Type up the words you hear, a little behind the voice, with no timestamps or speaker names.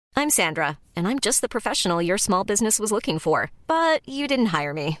I'm Sandra, and I'm just the professional your small business was looking for. But you didn't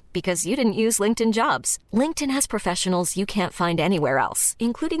hire me because you didn't use LinkedIn Jobs. LinkedIn has professionals you can't find anywhere else,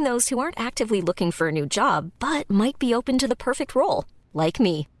 including those who aren't actively looking for a new job, but might be open to the perfect role, like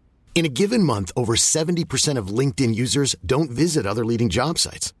me. In a given month, over 70% of LinkedIn users don't visit other leading job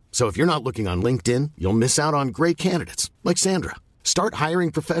sites. So if you're not looking on LinkedIn, you'll miss out on great candidates like Sandra. Start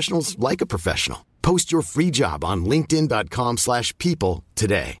hiring professionals like a professional. Post your free job on linkedin.com/people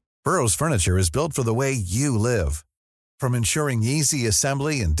today. Burrow's furniture is built for the way you live. From ensuring easy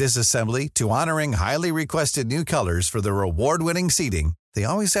assembly and disassembly to honoring highly requested new colors for their award-winning seating, they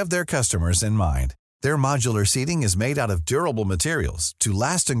always have their customers in mind. Their modular seating is made out of durable materials to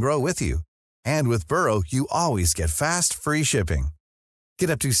last and grow with you. And with Burrow, you always get fast, free shipping.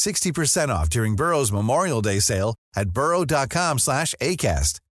 Get up to 60% off during Burrow's Memorial Day sale at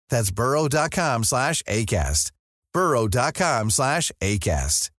burrow.com/ACAST. That's burrow.com/ACAST.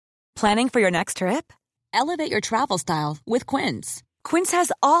 burrow.com/ACAST. Planning for your next trip? Elevate your travel style with Quince. Quince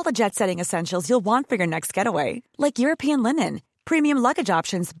has all the jet-setting essentials you'll want for your next getaway, like European linen, premium luggage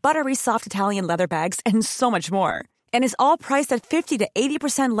options, buttery soft Italian leather bags, and so much more. And is all priced at 50 to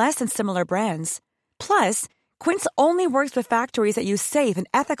 80% less than similar brands. Plus, Quince only works with factories that use safe and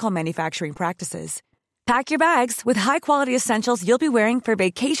ethical manufacturing practices. Pack your bags with high-quality essentials you'll be wearing for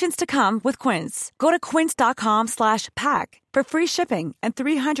vacations to come with Quince. Go to quince.com/pack for free shipping and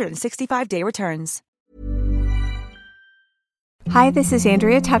 365-day returns. Hi, this is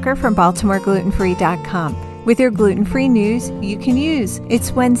Andrea Tucker from BaltimoreGlutenFree.com. With your gluten-free news you can use.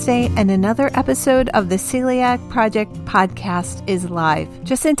 It's Wednesday, and another episode of the Celiac Project podcast is live.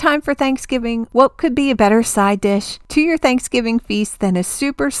 Just in time for Thanksgiving, what could be a better side dish to your Thanksgiving feast than a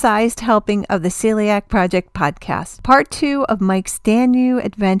super-sized helping of the Celiac Project podcast? Part 2 of Mike's Danube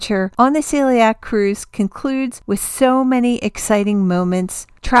adventure on the Celiac cruise concludes with so many exciting moments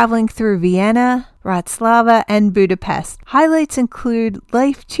traveling through Vienna, Bratislava, and Budapest. Highlights include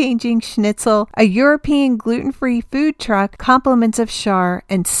life-changing schnitzel, a European gluten-free food truck, compliments of Char,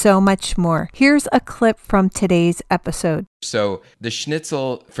 and so much more. Here's a clip from today's episode. So the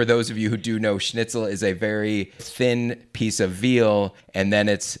schnitzel, for those of you who do know, schnitzel is a very thin piece of veal, and then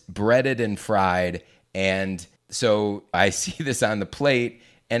it's breaded and fried. And so I see this on the plate,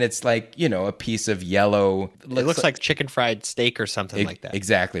 and it's like, you know, a piece of yellow. It looks like chicken fried steak or something like that.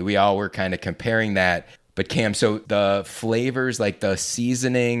 Exactly. We all were kind of comparing that. But Cam, so the flavors, like the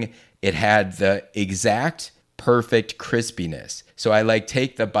seasoning, it had the exact perfect crispiness. So I like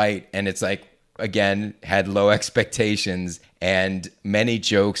take the bite, and it's like, again, had low expectations, and many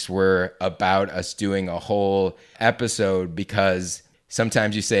jokes were about us doing a whole episode, because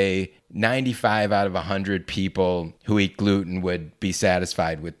sometimes you say 95 out of 100 people who eat gluten would be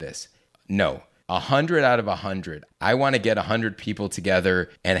satisfied with this. No, 100 out of 100. I want to get 100 people together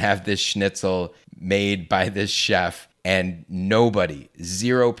and have this schnitzel made by this chef, and nobody,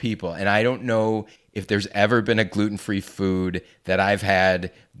 0 people. And I don't know if there's ever been a gluten-free food that I've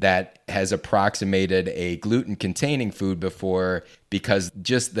had that has approximated a gluten-containing food before, because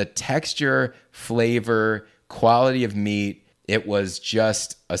just the texture, flavor, quality of meat, it was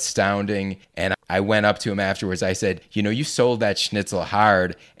just astounding. And I went up to him afterwards. I said, you know, you sold that schnitzel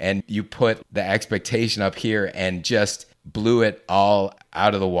hard, and you put the expectation up here and just blew it all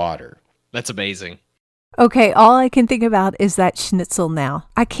out of the water. That's amazing. Okay, all I can think about is that schnitzel now.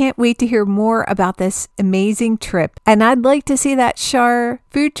 I can't wait to hear more about this amazing trip. And I'd like to see that Char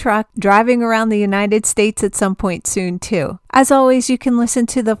food truck driving around the United States at some point soon too. As always, you can listen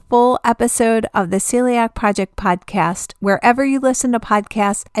to the full episode of the Celiac Project podcast wherever you listen to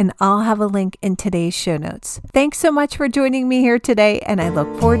podcasts, and I'll have a link in today's show notes. Thanks so much for joining me here today, and I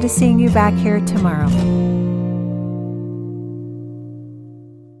look forward to seeing you back here tomorrow.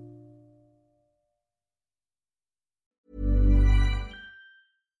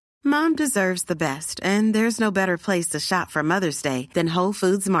 Mom deserves the best, and there's no better place to shop for Mother's Day than Whole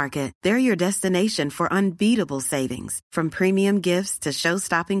Foods Market. They're your destination for unbeatable savings, from premium gifts to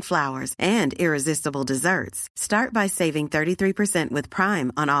show-stopping flowers and irresistible desserts. Start by saving 33% with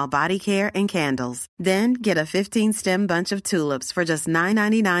Prime on all body care and candles. Then get a 15-stem bunch of tulips for just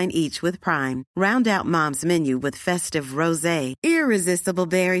 $9.99 each with Prime. Round out Mom's menu with festive rosé, irresistible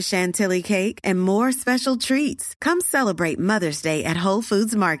berry chantilly cake, and more special treats. Come celebrate Mother's Day at Whole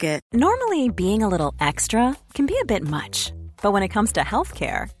Foods Market. Normally, being a little extra can be a bit much. But when it comes to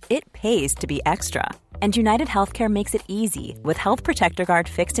healthcare, it pays to be extra. And United Healthcare makes it easy with Health Protector Guard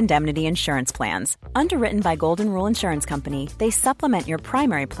fixed indemnity insurance plans. Underwritten by Golden Rule Insurance Company, they supplement your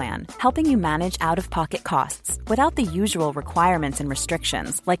primary plan, helping you manage out-of-pocket costs without the usual requirements and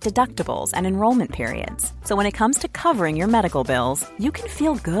restrictions like deductibles and enrollment periods. So when it comes to covering your medical bills, you can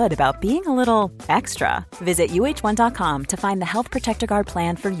feel good about being a little extra. Visit UH1.com to find the Health Protector Guard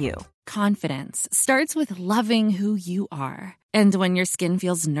plan for you. Confidence starts with loving who you are. And when your skin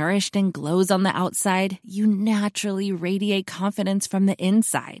feels nourished and glows on the outside, you naturally radiate confidence from the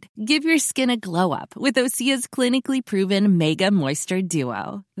inside. Give your skin a glow up with Osea's clinically proven Mega Moisture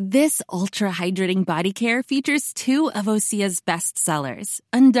Duo. This ultra-hydrating body care features 2 of Osea's best sellers,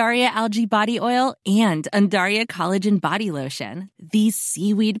 Undaria Algae Body Oil and Undaria Collagen Body Lotion. These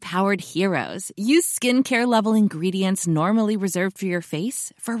seaweed-powered heroes use skincare-level ingredients normally reserved for your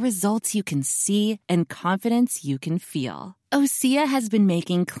face for results you can see and confidence you can feel. Osea has been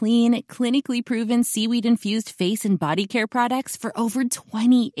making clean, clinically proven seaweed-infused face and body care products for over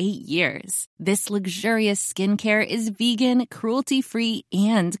 28 years. This luxurious skincare is vegan, cruelty-free,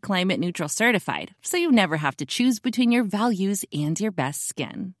 and climate-neutral certified, so you never have to choose between your values and your best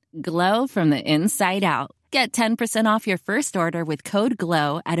skin. Glow from the inside out. Get 10% off your first order with code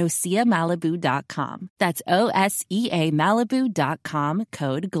GLOW at OseaMalibu.com. That's OSEA Malibu.com,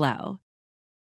 code GLOW.